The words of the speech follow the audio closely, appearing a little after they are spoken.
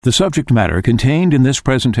The subject matter contained in this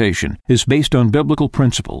presentation is based on biblical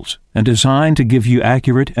principles and designed to give you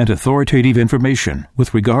accurate and authoritative information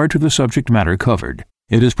with regard to the subject matter covered.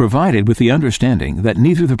 It is provided with the understanding that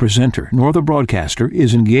neither the presenter nor the broadcaster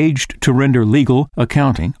is engaged to render legal,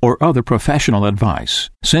 accounting, or other professional advice.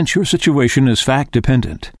 Since your situation is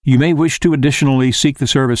fact-dependent, you may wish to additionally seek the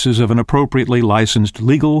services of an appropriately licensed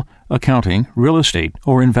legal, accounting, real estate,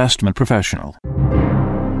 or investment professional.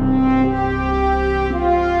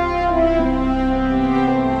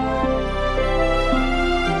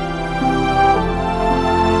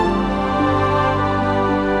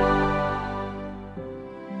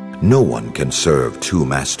 No one can serve two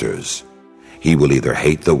masters. He will either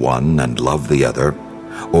hate the one and love the other,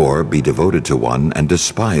 or be devoted to one and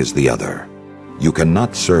despise the other. You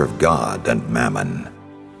cannot serve God and mammon.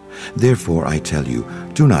 Therefore, I tell you,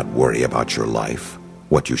 do not worry about your life,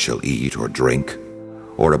 what you shall eat or drink,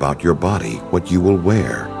 or about your body, what you will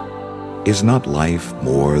wear. Is not life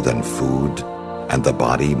more than food, and the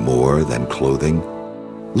body more than clothing?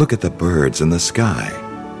 Look at the birds in the sky.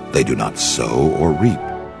 They do not sow or reap.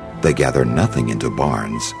 They gather nothing into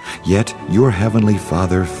barns, yet your heavenly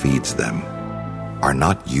Father feeds them. Are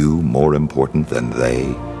not you more important than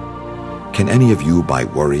they? Can any of you, by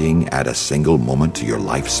worrying, add a single moment to your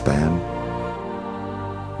lifespan?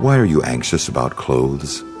 Why are you anxious about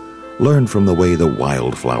clothes? Learn from the way the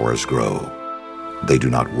wildflowers grow. They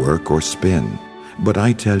do not work or spin, but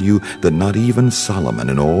I tell you that not even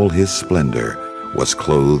Solomon in all his splendor was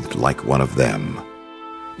clothed like one of them.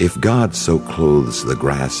 If God so clothes the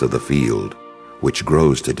grass of the field, which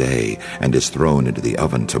grows today and is thrown into the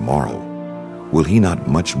oven tomorrow, will he not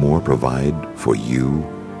much more provide for you,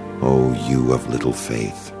 O you of little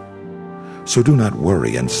faith? So do not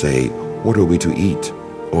worry and say, what are we to eat?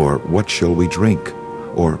 Or what shall we drink?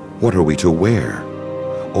 Or what are we to wear?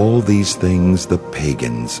 All these things the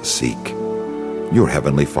pagans seek. Your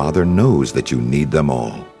heavenly Father knows that you need them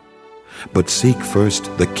all. But seek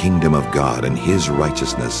first the kingdom of God and his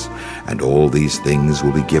righteousness, and all these things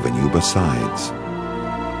will be given you besides.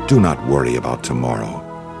 Do not worry about tomorrow.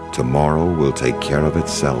 Tomorrow will take care of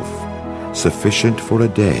itself. Sufficient for a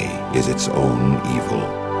day is its own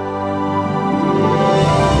evil.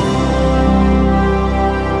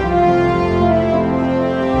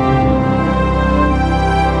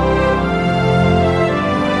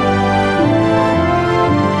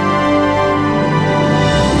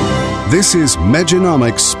 This is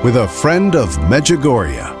Mejanomics with a Friend of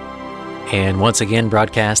Medjugorje. And once again,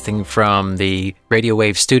 broadcasting from the Radio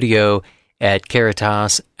Wave studio at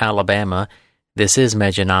Caritas, Alabama, this is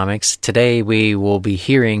Mejanomics. Today we will be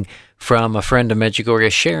hearing from a friend of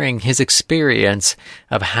Medjugorje sharing his experience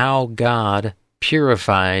of how God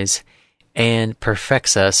purifies and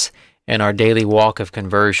perfects us in our daily walk of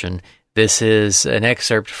conversion. This is an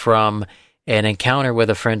excerpt from an encounter with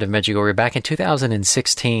a friend of Medjugorje back in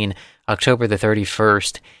 2016, October the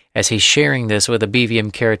 31st, as he's sharing this with a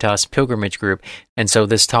BVM Caritas pilgrimage group. And so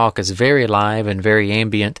this talk is very live and very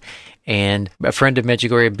ambient. And a friend of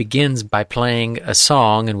Medjugorje begins by playing a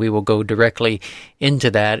song, and we will go directly into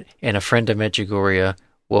that, and a friend of Medjugorje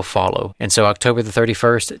will follow. And so October the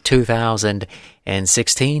 31st,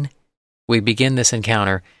 2016, we begin this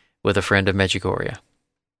encounter with a friend of Medjugorje.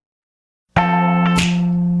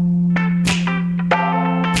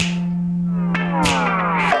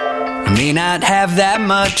 May not have that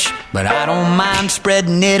much, but I don't mind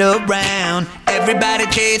spreading it around. Everybody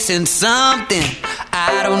chasing something,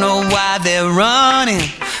 I don't know why they're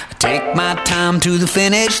running. I take my time to the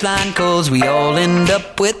finish line, 'cause we all end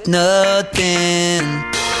up with nothing.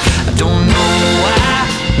 I don't know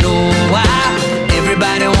why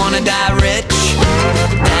everybody wanna die rich.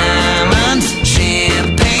 Diamonds,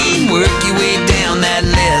 champagne, work your way down that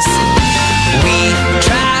list. We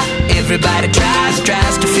try. Everybody tries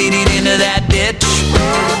to fit it into that ditch.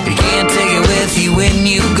 You can't take it with you when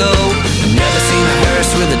you go. I've never seen a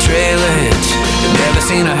hearse with a trailer hitch. I've never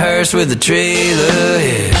seen a hearse with a trailer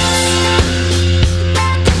hitch.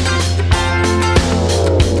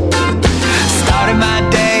 Started my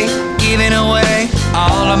day giving away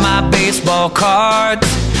all of my baseball cards.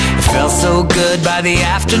 It felt so good by the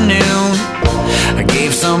afternoon. I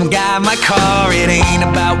gave some guy my car. It ain't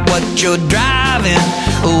about what you're driving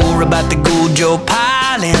or about the gold you're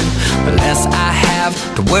piling. The less I have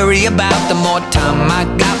to worry about, the more time I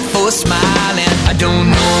got for smiling. I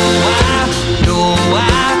don't know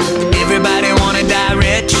why everybody wanna die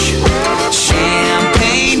rich.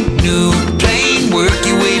 Champagne, new plane, work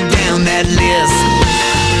your way down that list.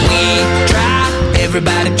 We try,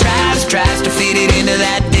 everybody tries to fit it into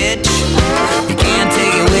that ditch. You can't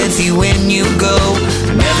take it with you when you go.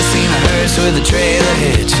 I've never seen a hearse with with a trailer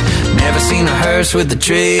hitch. Never seen a hearse with a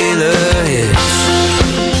trailer hitch.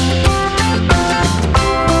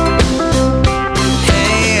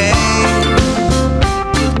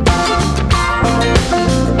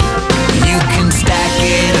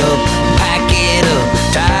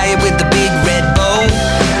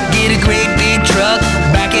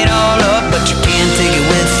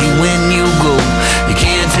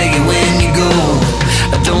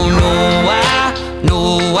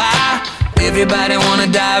 Everybody wanna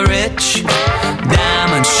die rich.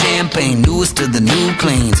 Diamond, champagne, newest to the new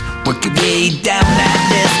planes. Work your way down that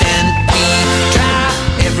list and we try.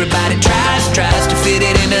 Everybody tries to fit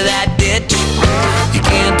it into that ditch. You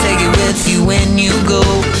can't take it with you when you go.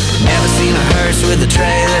 Never seen a hearse with a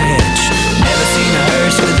trailer hitch. Never seen a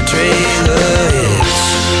hearse with a trailer hitch.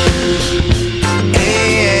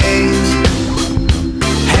 Hey,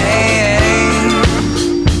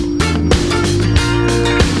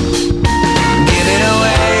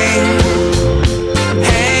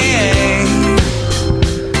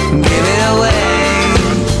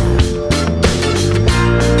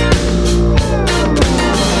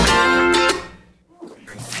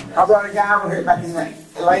 I brought a guy over here back in the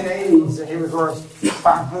late 80s that he was worth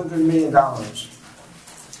 $500 million.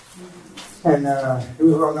 And he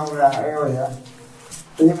was well known in our area.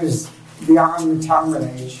 And he was beyond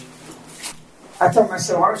retirement age. I told him, I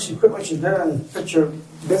said, why don't you quit what you're doing and put your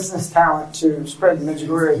business talent to spread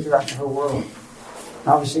Medjugorje throughout the whole world? And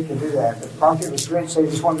obviously he could do that. But a lot of people was rich, so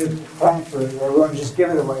he just wanted to plant food. They were going to just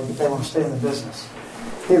give it away, but they want to stay in the business.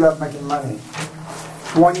 He loved making money.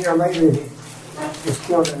 1 year later, he was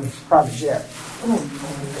killed in his private jet.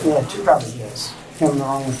 He had 2 private jets, him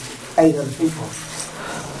along with 8 other people.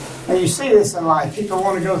 And you see this in life. People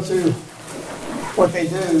want to go through what they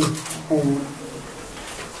do and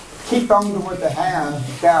keep on to what they have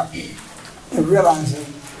without realizing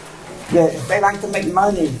that if they like to make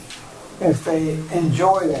money, if they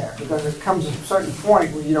enjoy that, because it comes to a certain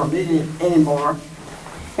point where you don't need it anymore,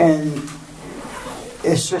 and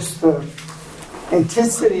it's just the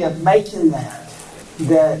intensity of making that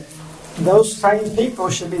those same people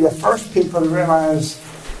should be the first people to realize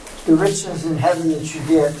the riches in heaven that you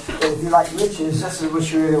get. If you like riches, this is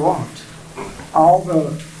what you really want. All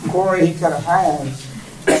the glory he could have had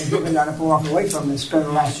and given that up and walk away from and spend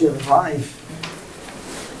the last year of his life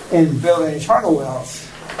in building eternal wealth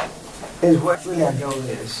is what really our goal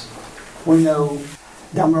is. We know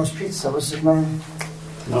Domino's Pizza, what's his name?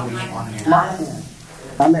 Monahan.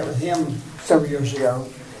 I met with him several years ago.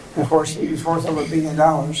 And of course, he was worth over $1 billion.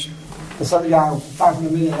 This other guy,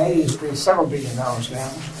 $500 million in the 80s, would be several $1 billion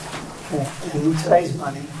now. In today's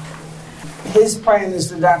money. His plan is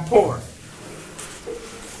to die poor.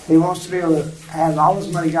 He wants to be able to have all his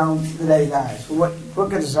money gone the day he dies. Well, what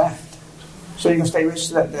good is that? So you're going to stay rich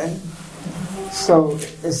to that day? So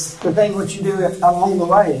it's the thing what you do along the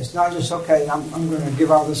way. It's not just, okay, I'm going to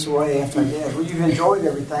give all this away after I die. Well, you've enjoyed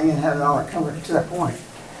everything and had it all comfort to that point.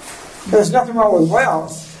 There's nothing wrong with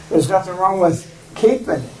wealth. There's nothing wrong with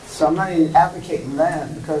keeping it. So I'm not even advocating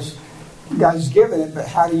that because God's given it, but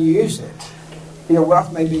how do you use it? Your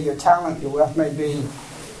wealth may be your talent. Your wealth may be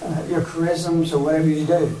your charisms or whatever you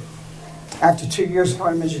do. After 2 years of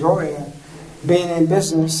coming to Medjugorje, being in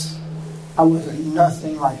business, I wasn't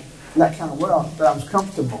nothing like that kind of wealth, but I was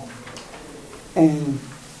comfortable. And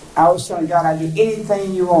I was telling God, I'd do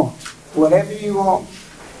anything you want. Whatever you want,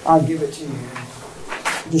 I'll give it to you.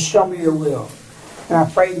 Just show me your will. And I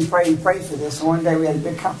prayed and prayed and prayed for this. And one day we had a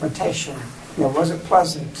big confrontation. It wasn't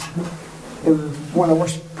pleasant. It was one of the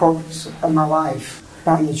worst moments of my life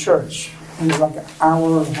out in the church. It was like an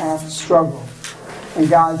hour and a half struggle. And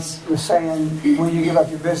God was saying, will you give up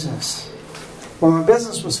your business? Well, my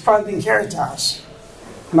business was funding Caritas.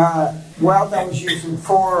 My wealth I was using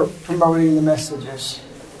for promoting the messages.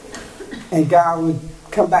 And God would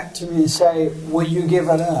come back to me and say, will you give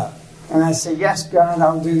it up? And I said, yes, God,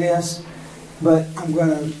 I'll do this. But I'm going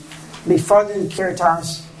to be funding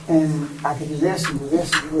Caritas, and I can do this and do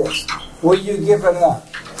this and do this. Will you give it up?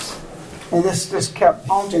 And this just kept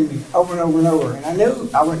haunting me over and over and over. And I knew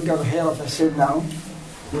I wouldn't go to hell if I said no.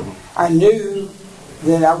 I knew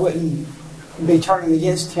that I wouldn't be turning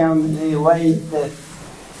against him in any way, that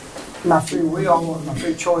my free will and my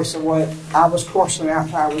free choice of what I was coursing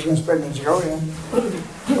out, how I was going to spread Medjugorje.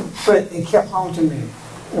 But it kept haunting me.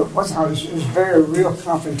 It was very real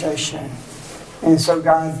confrontation. And so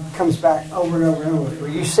God comes back over and over and over. Well,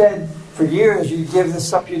 you said for years you give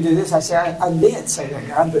this up, you do this. I said, I did say that,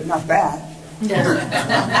 God, but not that.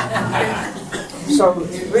 So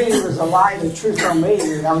it really was a lie, the truth on me,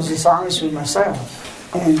 and I was dishonest with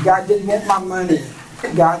myself. And God didn't want my money.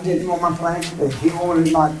 God didn't want my plan. He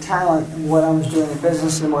wanted my talent and what I was doing in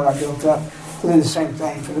business and what I built up to do the same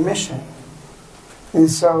thing for the mission. And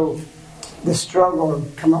so the struggle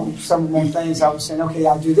would come on some more things. I was saying, okay,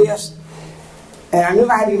 I'll do this. And I knew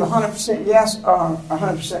I had to give 100% yes or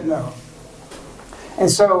 100% no. And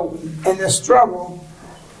so in this struggle,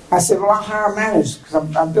 I said, well, I'll hire a manager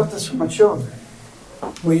because I built this for my children.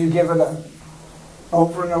 Will you give it up?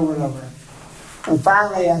 Over and over and over. And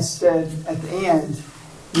finally I said at the end,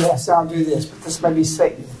 yes, I'll do this, but this may be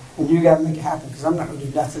Satan. And you got to make it happen because I'm not going to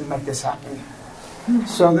do nothing to make this happen.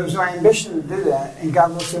 So there was no ambition to do that, and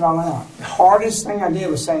God worked it all out. The hardest thing I did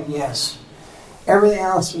was saying yes. Everything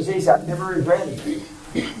else was easy. I'd never regretted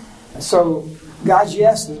it. So God's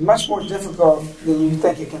yes is much more difficult than you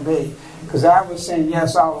think it can be. Because I was saying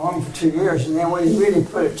yes all along for 2 years, and then when He really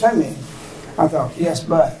put it to me, I thought, yes,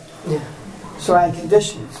 but. Yeah. So I had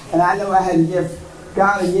conditions. And I knew I had to give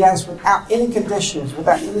God a yes without any conditions,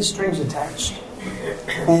 without any strings attached.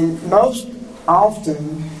 And most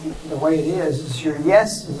often, the way it is your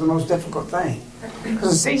yes is the most difficult thing.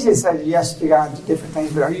 Because it's easy to say yes to God to different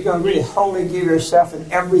things, but are you going to really wholly give yourself in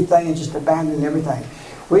everything and just abandon everything?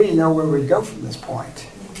 We didn't know where we'd go from this point.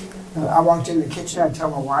 I walked in the kitchen, I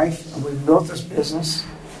told my wife, and we built this business.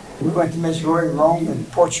 We went to Medjugorje, Rome, and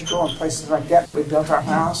Portugal, and places like that. We built our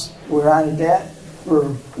house. We were out of debt. We were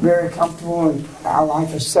very comfortable, and our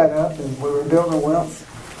life was set up, and we were building wealth.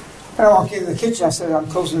 And I walked into the kitchen, I said, I'm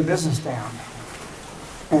closing the business down.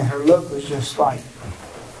 And her look was just like,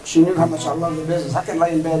 she knew how much I loved the business. I could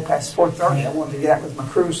lay in bed past 4:30. I wanted to get out with my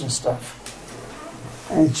crews and stuff.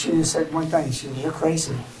 And she just said one thing. She said, you're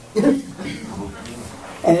crazy.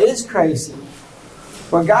 And it is crazy.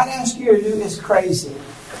 What God asks you to do is crazy.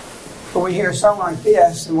 But we hear a song like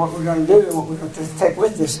this, and what we're going to do, and what we're going to take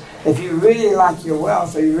with us, if you really like your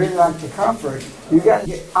wealth, or you really like your comfort, you've got to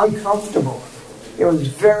get uncomfortable. It was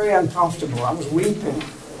very uncomfortable. I was weeping.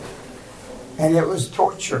 And it was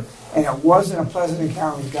torture. And it wasn't a pleasant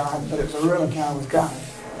encounter with God, but it was a real encounter with God.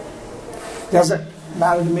 Doesn't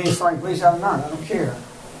matter to me if Frank believes that or not. I don't care.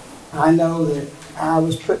 I know that I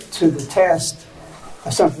was put to the test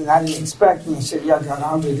of something I didn't expect. And He said, yeah, God,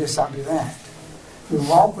 I'll do this, I'll do that. The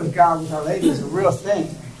walk with God with Our Lady is a real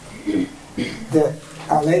thing. That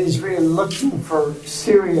Our Lady's really looking for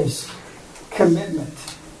serious commitment.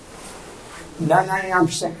 Not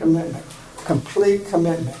 99% commitment. Complete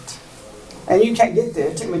commitment. And you can't get there.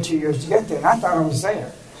 It took me 2 years to get there. And I thought I was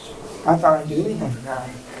there. I thought I'd do anything for God.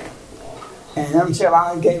 And until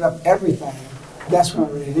I gave up everything, that's when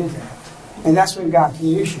I really did that. And that's when God can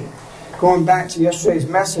use you. Going back to yesterday's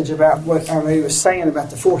message about what Our Lady was saying about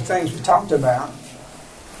the 4 things we talked about,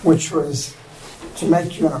 which was to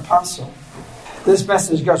make you an apostle. This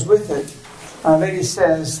message goes with it. Our Lady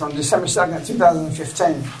says on December 2nd,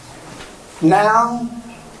 2015, now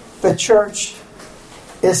the church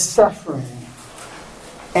is suffering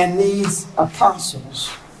and needs apostles.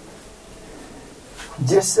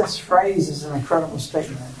 Just this phrase is an incredible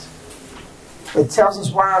statement. It tells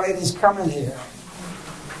us why Our Lady's coming here.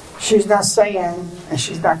 She's not saying, and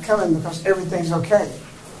she's not coming because everything's okay.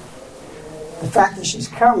 The fact that she's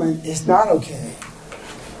coming is not okay.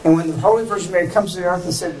 And when the Holy Virgin Mary comes to the earth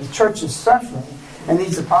and said the church is suffering and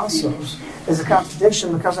needs apostles, is a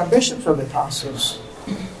contradiction because our bishops are the apostles.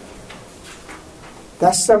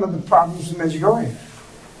 That's some of the problems in Medjugorje.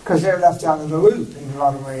 Because they're left out of the loop in a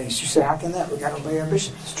lot of ways. You say, how can that? We've got to obey our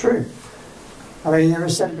bishops. It's true. I mean, he never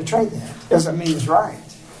said to betray that. Doesn't mean it's right.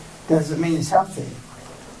 Doesn't mean it's healthy.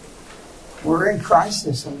 We're in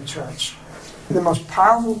crisis in the church. The most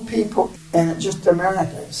powerful people in just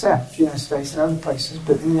America itself, the United States and other places,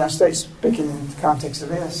 but in the United States, speaking in the context of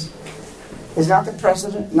this, is not the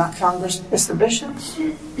president, not Congress, it's the bishops.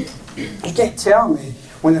 You can't tell me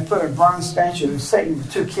when they put a bronze statue of Satan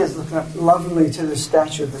with 2 kids looking up lovingly to the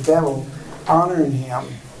statue of the devil, honoring him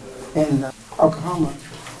in Oklahoma,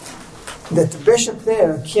 that the bishop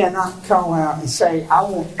there cannot call out and say, I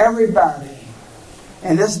want everybody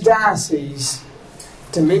in this diocese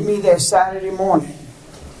to meet me there Saturday morning.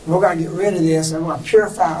 We're going to get rid of this and we're going to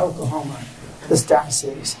purify Oklahoma, this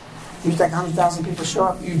diocese. You think 100,000 people show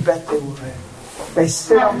up? You bet they would. They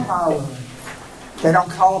sit on power. They don't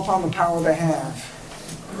call upon the power they have.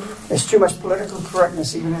 There's too much political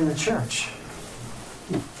correctness even in the church.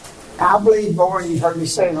 I believe more, you've heard me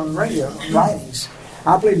say it on the radio, writings,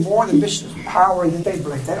 I believe more in the bishop's power than they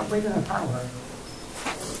believe. They don't believe in their power.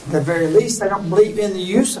 At the very least, they don't believe in the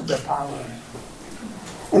use of their power.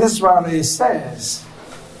 And this is what it says.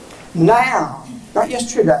 Now, not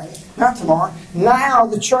yesterday, not tomorrow, now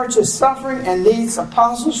the church is suffering and needs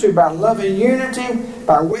apostles who by love and unity,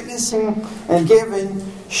 by witnessing and giving,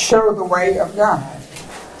 show the way of God.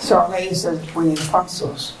 So Our Lady says we need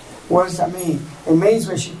apostles. What does that mean? It means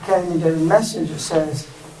when she came into the message, it says,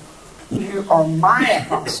 you are my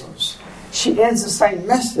apostles. She ends the same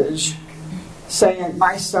message saying,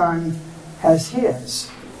 my son has his,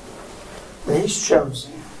 that he's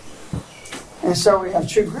chosen. And so we have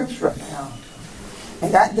two groups right now.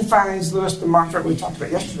 And that defines Louis de Montfort, we talked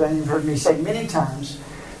about yesterday, and you've heard me say many times,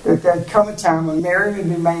 that there'd come a time when Mary would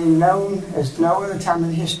be made known as no other time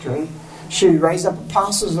in history. She would raise up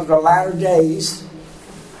apostles of the latter days,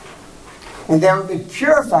 and they would be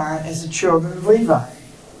purified as the children of Levi.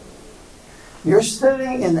 You're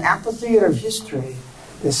sitting in the amphitheater of history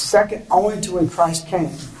that's second only to when Christ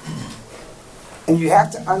came. And you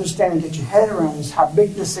have to understand and get your head around this, how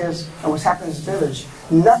big this is and what's happening in this village.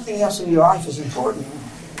 Nothing else in your life is important.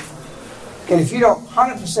 And if you don't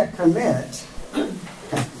 100% commit,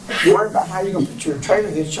 you worry about how you're going to put your trailer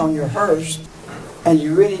hitch on your hearse, and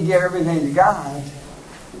you really give everything to God,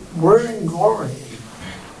 we're in glory.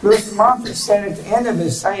 Louis de Montfort said at the end of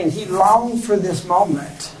his saying, he longed for this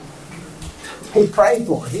moment. He prayed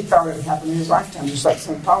for it. He thought it would happen in his lifetime, just like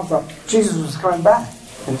St. Paul thought Jesus was coming back.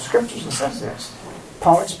 In the scriptures it says this.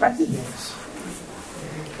 Paul expected this.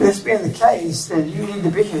 This being the case, then you need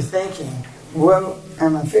to be here thinking, well,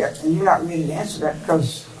 am I fit? And you're not ready to answer that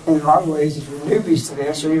because in a lot of ways, if you're newbies to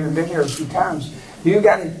this or even been here a few times, you've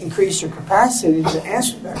got to increase your capacity to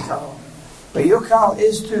answer that call. But your call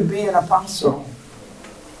is to be an apostle.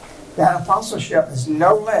 That apostleship is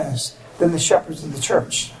no less than the shepherds of the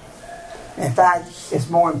church. In fact, it's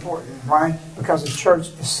more important, right? Because the church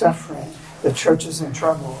is suffering. The church is in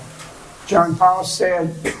trouble. John Paul said,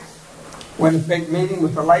 when a big meeting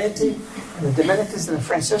with the laity, the Dominicans and the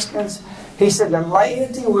Franciscans, he said, the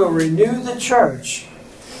laity will renew the church,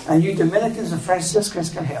 and you Dominicans and Franciscans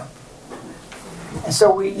can help. And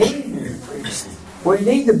so we need the priest. We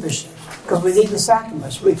need the bishop, because we need the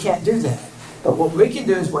sacraments. We can't do that. But what we can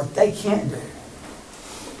do is what they can't do.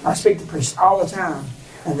 I speak to priests all the time,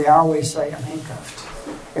 and they always say, I'm handcuffed.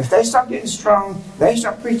 If they start getting strong, they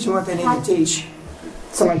start preaching what they need to teach,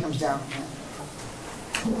 somebody comes down on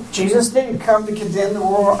them. Jesus didn't come to condemn the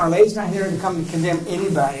world. Our Lady's not here to come to condemn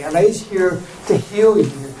anybody. Our Lady's here to heal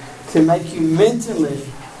you, to make you mentally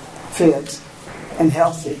fit and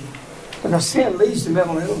healthy. Because sin leads to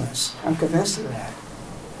mental illness. I'm convinced of that.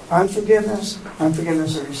 Unforgiveness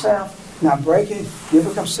of yourself. Now break it, you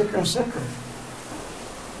become sicker and sicker.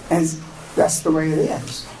 And that's the way it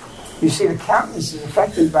is. You see, the countenance is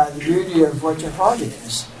affected by the beauty of what your heart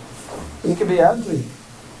is. You can be ugly.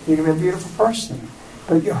 You can be a beautiful person.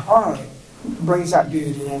 But your heart brings out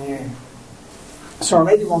beauty in you. So Our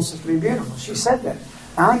Lady wants us to be beautiful. She said that.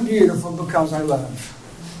 I'm beautiful because I love.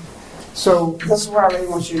 So this is what Our Lady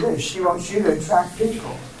wants you to do. She wants you to attract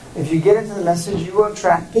people. If you get into the message, you will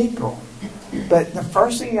attract people. But the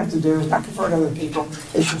first thing you have to do is not convert other people,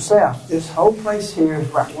 it's yourself. This whole place here is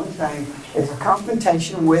about one thing, is a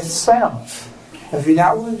confrontation with self. If you're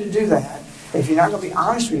not willing to do that, if you're not going to be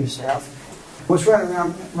honest with yourself, what's running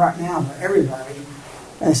around right now for everybody,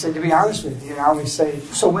 and I said, to be honest with you, and I always say,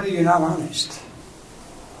 so when are you not honest?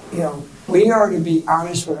 You know, we are to be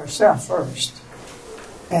honest with ourselves first.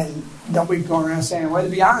 And don't be going around saying, well, to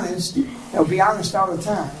be honest, be honest all the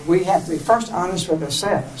time. We have to be first honest with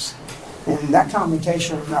ourselves. And that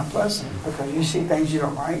confrontation is not pleasant because you see things you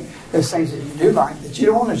don't like. There's things that you do like that you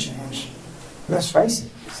don't want to change. Let's face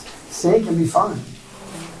it. Sin can be fun.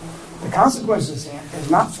 The consequences of sin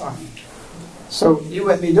is not fun. So you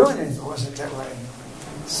wouldn't be doing it if it wasn't that way.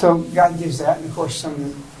 So God gives that. And of course some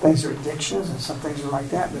things are addictions and some things are like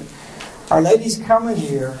that. But Our Lady's coming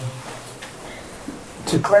here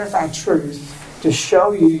to clarify truth, to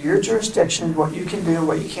show you your jurisdiction, what you can do and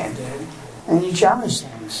what you can't do. And you challenge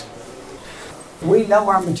things. We know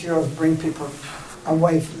our materials bring people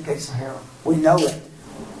away from the gates of hell. We know it.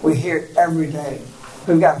 We hear it every day.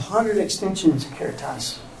 We've got 100 extensions at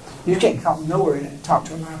Caritas. You can't come nowhere and talk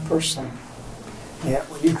to a live person. Yet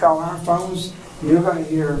when you call our phones, you're going to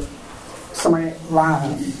hear somebody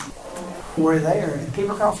live. We're there. And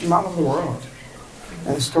people come from all over the world.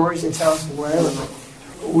 And the stories they tell us, whatever.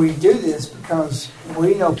 We do this because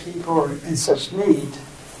we know people are in such need,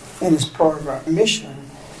 and it's part of our mission.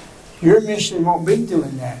 Your mission won't be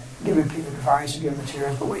doing that, giving people advice or giving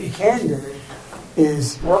materials. But what you can do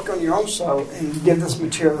is work on your own soul and give this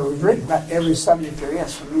material that we've written about every subject there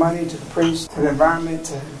is, from money to the priest to the environment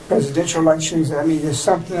to presidential elections. I mean, there's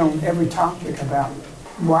something on every topic about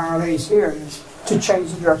why Our Lady's here is to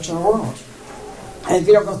change the direction of the world. And if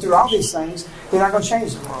you don't go through all these things, you're not going to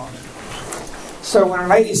change the world. So when Our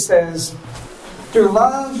Lady says, through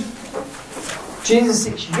love, Jesus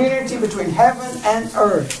seeks unity between heaven and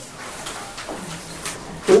earth.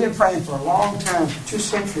 We've been praying for a long time, for 2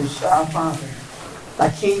 centuries, Our Father, thy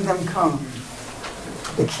kingdom come.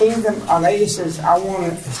 The kingdom, Our Lady says, I want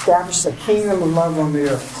to establish the kingdom of love on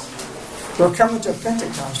the earth. We're coming to a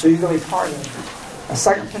Pentecost, so you're going to be part of it. A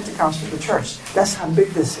second Pentecost of the church. That's how big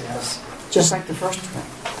this is, just like the first one.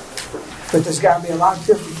 But there's got to be a lot of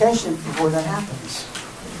purification before that happens.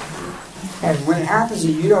 And when it happens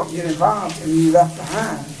and you don't get involved and you're left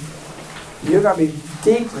behind, you're going to be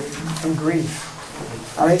deeply in grief.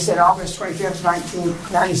 They said August 25th,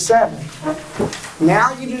 1997.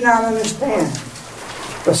 Now you do not understand.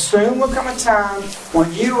 But soon will come a time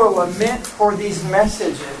when you will lament for these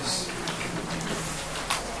messages.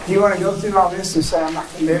 Do you want to go through all this and say, I'm not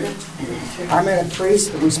committed? I met a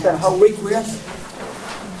priest that we spent a whole week with.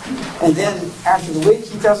 And then after the week,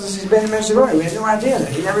 he tells us he's been in Medjugorje. We had no idea that.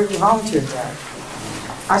 He never even volunteered that.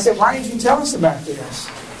 I said, why didn't you tell us about this?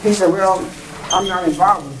 He said, well, I'm not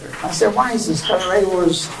involved with her. I said, why is this? Because the lady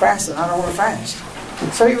was fasting. I don't want to fast.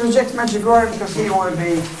 So he rejected Medjugorje because he didn't want to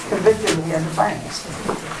be convicted that he had to fast.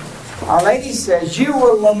 Our Lady says, you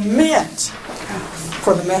will lament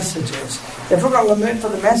for the messages. If we're going to lament for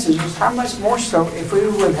the messages, how much more so if we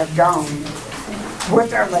would have gone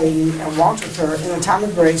with Our Lady and walked with her in a time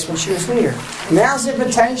of grace when she was here. Now's the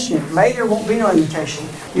invitation. Later won't be no invitation.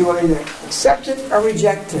 You will either accept it or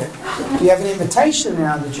reject it. You have an invitation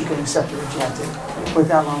now that you can accept or reject it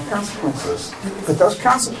without long consequences. But those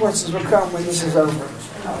consequences will come when this is over.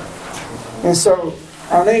 And so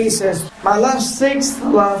Our Lady says, my love seeks the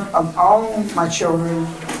love of all my children,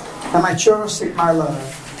 and my children seek my love.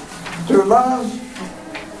 Through love,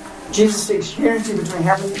 Jesus seeks unity between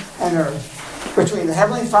heaven and earth, between the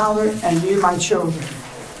Heavenly Father and you, my children.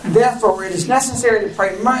 Therefore, it is necessary to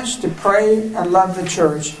pray much, to pray and love the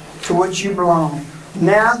church to which you belong.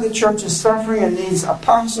 Now the church is suffering and needs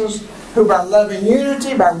apostles who by loving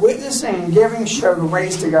unity, by witnessing and giving, show the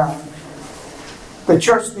ways to God. The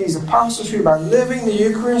church needs apostles who by living the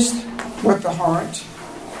Eucharist with the heart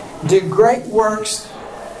do great works,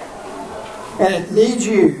 and it needs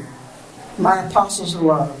you, my apostles of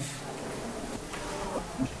love.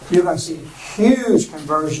 You're going to see huge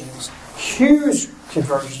conversions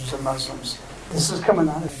of Muslims. This is coming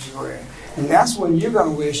out of Medjugorje. And that's when you're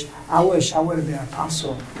going to wish I would have been an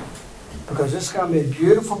apostle. Because it's going to be a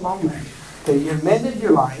beautiful moment that you amended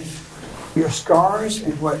your life, your scars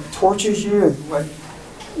and what tortures you and what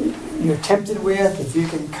you're tempted with. If you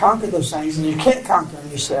can conquer those things, and you can't conquer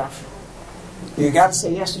them yourself. You got to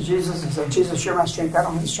say yes to Jesus and say, Jesus, you're my strength. I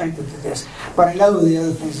don't have the strength to do this. But I know the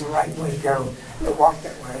other thing's the right way to go, to walk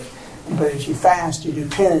that way. But as you fast, you do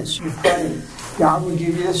penance, you pray, God will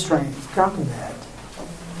give you the strength to conquer that.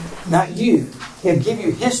 Not you. He'll give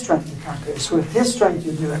you His strength to conquer it. So with His strength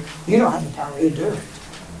you do it. You don't have the power to do it.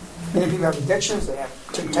 Many people have addictions, they have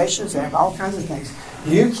temptations, they have all kinds of things.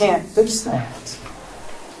 You can't fix that.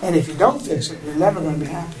 And if you don't fix it, you're never going to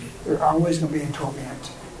be happy. You're always going to be in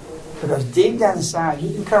torment. Because deep down inside,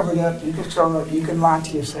 you can cover it up, you can control it, you can lie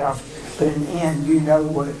to yourself, but in the end, you know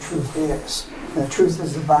what the truth is. And the truth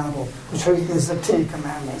is the Bible. The truth is the 10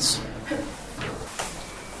 Commandments.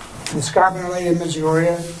 Describing Our Lady of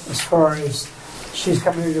Medjugorje, as far as she's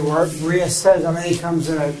coming here to work, Maria says Our Lady comes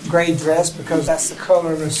in a gray dress because that's the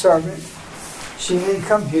color of her servant. She didn't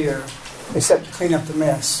come here except to clean up the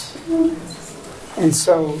mess. And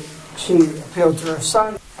so she appealed to her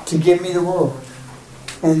son to give me the world.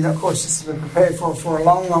 And of course, this has been prepared for a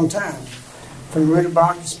long, long time. From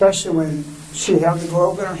Rudebach, especially when she held the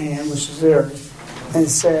globe in her hand, which is theirs, and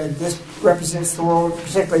said, this represents the world,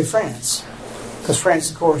 particularly France. Because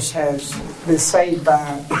France, of course, has been saved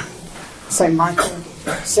by St. Michael,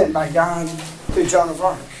 sent by God through Joan of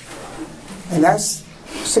Arc. And that's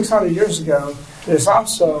 600 years ago. There's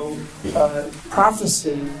also a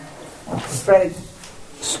prophecy, a prophetic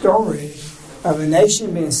story of a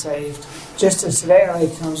nation being saved, just as today Our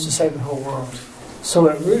Lady comes to save the whole world. So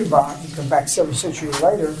at Rudebach, you come back several centuries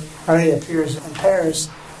later, Our Lady appears in Paris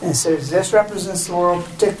and says, this represents the world,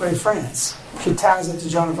 particularly France. She ties it to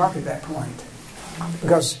Joan of Arc at that point.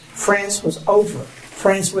 Because France was over.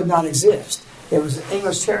 France would not exist. It was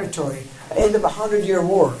English territory. End of a 100-year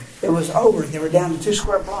war. It was over. They were down to 2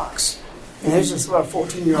 square blocks. And here's this little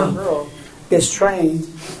 14-year-old girl gets trained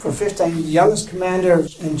for 15, the youngest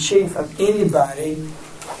commander-in-chief of anybody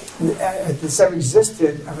that's ever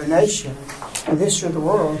existed of a nation in the history of the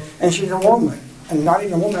world, and she's a woman, and not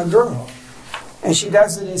even a woman, a girl. And she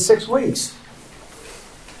does it in 6 weeks.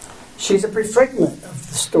 She's a prefigment of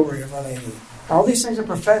the story of Our Lady. All these things are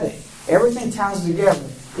prophetic. Everything ties together.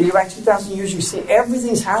 You go back 2,000 years, you see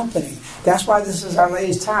everything's happening. That's why this is Our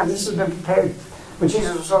Lady's time. This has been prepared when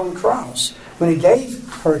Jesus was on the cross, when He gave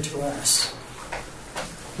her to us.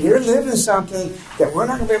 You're living something that we're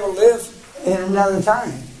not going to be able to live in another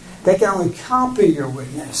time. They can only copy your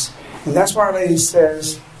witness. And that's why Our Lady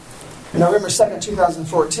says, November 2nd,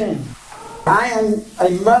 2014, I am a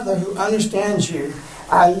mother who understands you.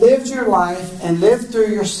 I lived your life and lived through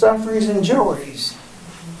your sufferings and joys.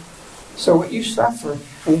 So what you suffer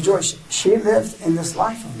and enjoy, she lived in this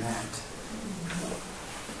life on that.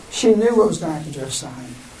 She knew what was going to happen to her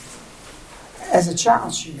son. As a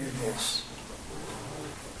child, she knew this.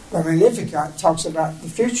 The Magnificat talks about the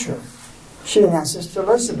future. She announced this to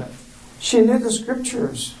Elizabeth. She knew the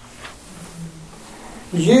scriptures.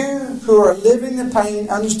 You who are living the pain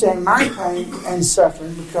understand my pain and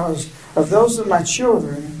suffering because of those of my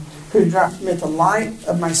children who do not permit the light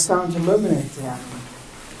of my Son to illuminate them.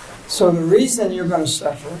 So the reason you're going to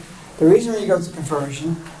suffer, the reason you go through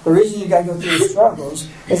conversion, the reason you got to go through the struggles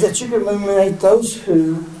is that you can illuminate those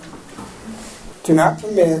who do not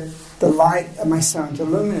permit the light of my Son to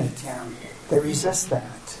illuminate them. They resist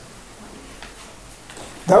that.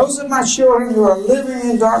 Those of my children who are living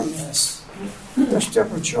in darkness, they're still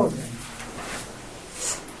her children.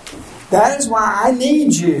 That is why I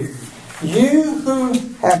need you. You who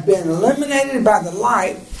have been illuminated by the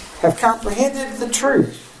light have comprehended the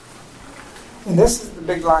truth. And this is the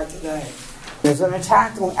big lie today. There's an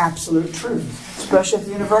attack on absolute truth, especially at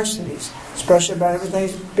the universities, especially about everything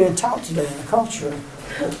that's being taught today in the culture.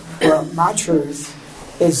 Well, my truth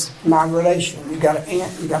is my relation. You got an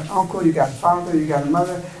aunt, you got an uncle, you got a father, you got a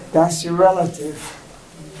mother. That's your relative.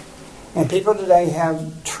 And people today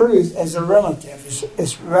have truth as a relative.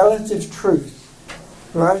 It's relative truth.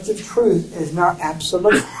 Relative truth is not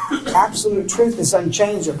absolute. Absolute truth is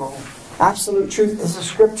unchangeable. Absolute truth is the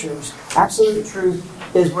scriptures. Absolute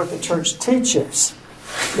truth is what the church teaches.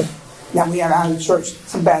 Now we have out of the church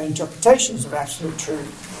some bad interpretations of absolute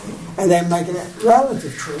truth. And they're making it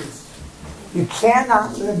relative truth. You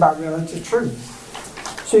cannot live by relative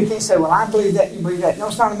truth. So you can't say, well, I believe that, you believe that. No,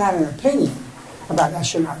 it's not a matter of opinion about thou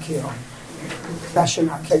shalt not kill. Thou shalt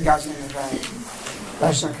not take God's name in vain.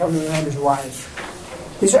 Thou shalt not cover the neighbor's wife.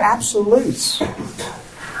 These are absolutes.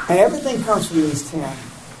 And everything comes from these 10.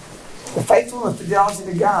 The faithfulness and fidelity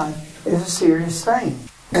to God is a serious thing.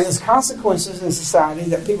 And there's consequences in society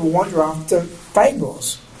that people wander off to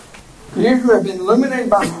fables. You who have been illuminated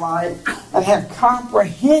by the light and have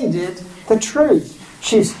comprehended the truth.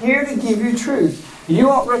 She's here to give you truth. You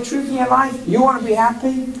want real truth in your life? You want to be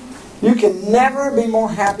happy? You can never be more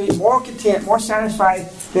happy, more content, more satisfied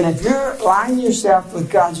than if you're aligning yourself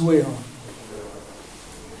with God's will.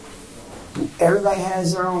 Everybody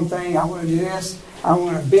has their own thing. I want to do this. I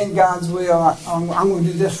want to bend God's will. I'm going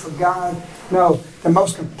to do this for God. No, the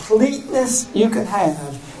most completeness you can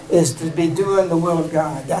have is to be doing the will of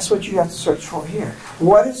God. That's what you have to search for here.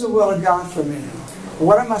 What is the will of God for me?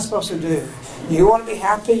 What am I supposed to do? You want to be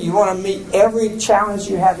happy? You want to meet every challenge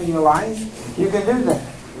you have in your life? You can do that.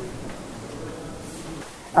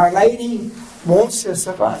 Our Lady wants this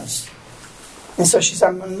of us. And so she said,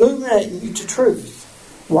 I'm illuminating you to truth.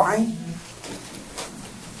 Why?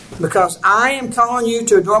 Because I am calling you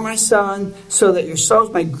to adore my Son so that your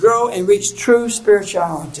souls may grow and reach true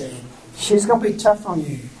spirituality. She's going to be tough on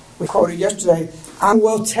you. We quoted yesterday, I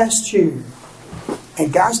will test you.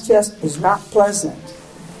 And God's test is not pleasant.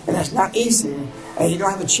 And it's not easy. And you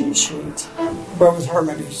don't have a cheat sheet. But with her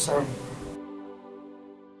maybe so.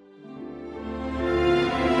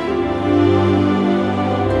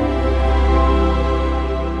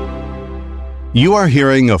 You are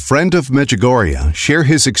hearing a friend of Medjugorje share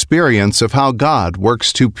his experience of how God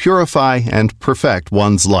works to purify and perfect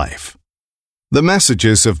one's life. The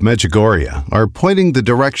messages of Medjugorje are pointing the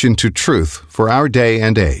direction to truth for our day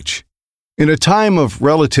and age. In a time of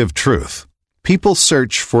relative truth, people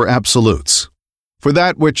search for absolutes, for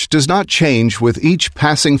that which does not change with each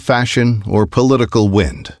passing fashion or political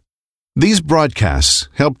wind. These broadcasts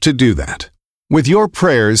help to do that. With your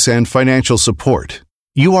prayers and financial support,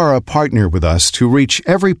 you are a partner with us to reach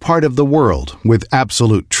every part of the world with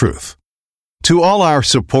absolute truth. To all our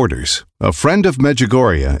supporters, a friend of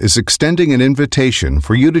Medjugorje is extending an invitation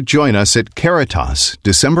for you to join us at Caritas,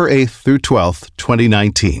 December 8th through 12th,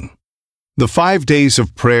 2019. The 5 days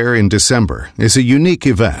of prayer in December is a unique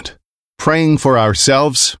event, praying for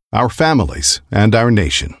ourselves, our families, and our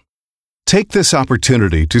nation. Take this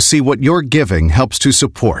opportunity to see what your giving helps to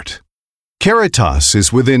support. Caritas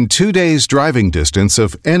is within 2 days' driving distance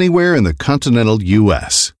of anywhere in the continental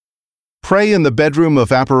U.S. Pray in the bedroom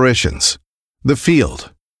of apparitions, the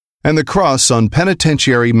field, and the cross on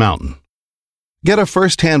Penitentiary Mountain. Get a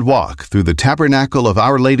first-hand walk through the Tabernacle of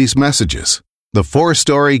Our Lady's Messages, the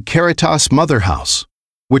 4-story Caritas Mother House,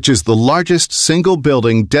 which is the largest single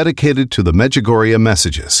building dedicated to the Medjugorje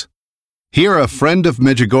messages. Hear a Friend of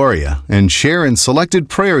Medjugorje and share in selected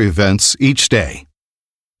prayer events each day.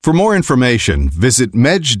 For more information, visit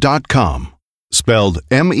mej.com, spelled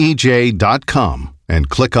MEJ.com, and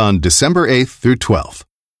click on December 8th through 12th.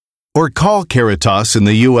 Or call Caritas in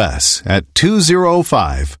the U.S. at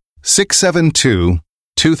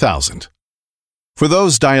 205-672-2000. For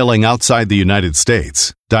those dialing outside the United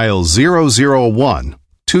States, dial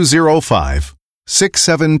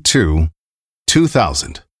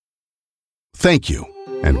 001-205-672-2000. Thank you,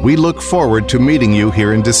 and we look forward to meeting you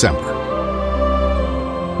here in December.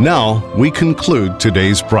 Now, we conclude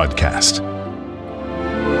today's broadcast.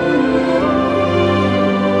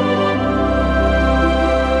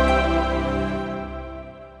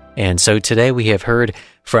 And so today we have heard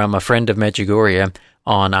from a Friend of Medjugorje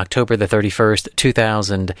on October the 31st,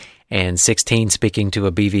 2016, speaking to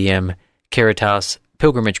a BVM Caritas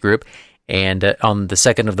pilgrimage group. And on the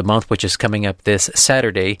 2nd of the month, which is coming up this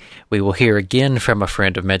Saturday, we will hear again from a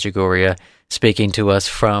Friend of Medjugorje speaking to us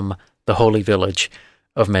from the holy village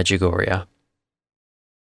of Medjugorje.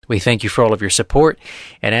 We thank you for all of your support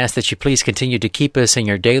and ask that you please continue to keep us in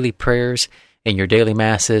your daily prayers, in your daily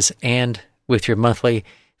masses, and with your monthly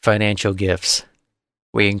financial gifts.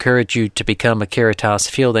 We encourage you to become a Caritas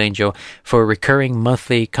Field Angel for a recurring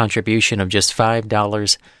monthly contribution of just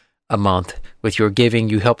 $5 a month. With your giving,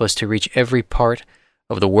 you help us to reach every part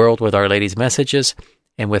of the world with Our Lady's messages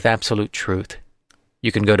and with absolute truth.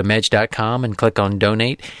 You can go to mej.com and click on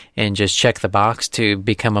Donate and just check the box to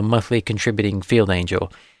become a monthly contributing Field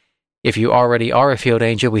Angel. If you already are a Field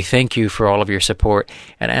Angel, we thank you for all of your support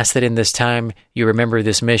and ask that in this time you remember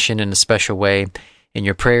this mission in a special way in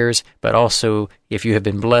your prayers, but also if you have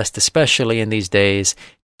been blessed, especially in these days,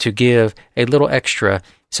 to give a little extra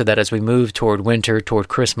so that as we move toward winter, toward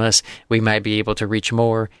Christmas, we might be able to reach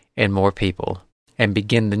more and more people and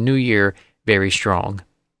begin the new year very strong.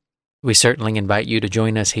 We certainly invite you to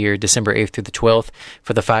join us here December 8th through the 12th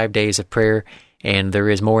for the 5 days of prayer, and there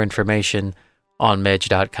is more information on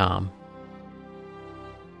mej.com.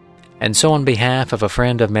 And so on behalf of a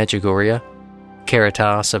Friend of Medjugorje,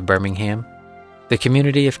 Caritas of Birmingham, the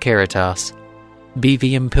Community of Caritas,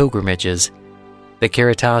 BVM Pilgrimages, the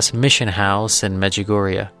Caritas Mission House in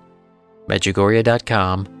Medjugorje,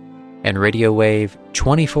 Medjugorje.com, and Radio Wave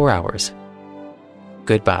 24 hours.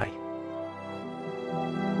 Goodbye.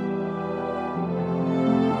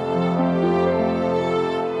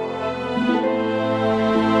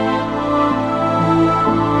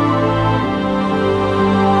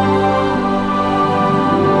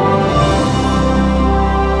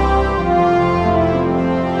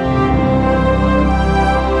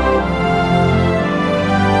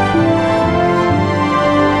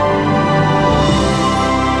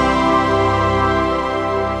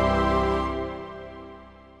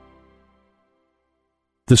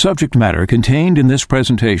 The subject matter contained in this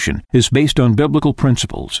presentation is based on biblical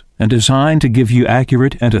principles and designed to give you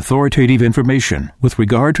accurate and authoritative information with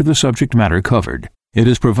regard to the subject matter covered. It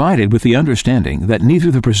is provided with the understanding that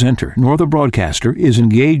neither the presenter nor the broadcaster is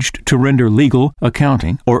engaged to render legal,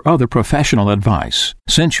 accounting, or other professional advice.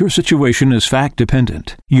 Since your situation is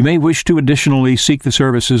fact-dependent, you may wish to additionally seek the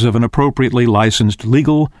services of an appropriately licensed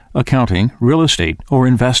legal, accounting, real estate, or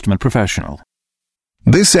investment professional.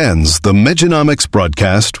 This ends the Mejanomics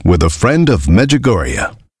broadcast with a Friend of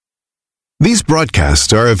Medjugorje. These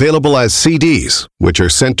broadcasts are available as CDs, which are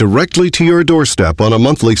sent directly to your doorstep on a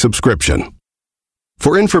monthly subscription.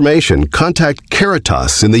 For information, contact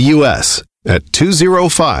Caritas in the U.S. at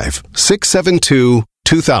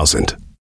 205-672-2000.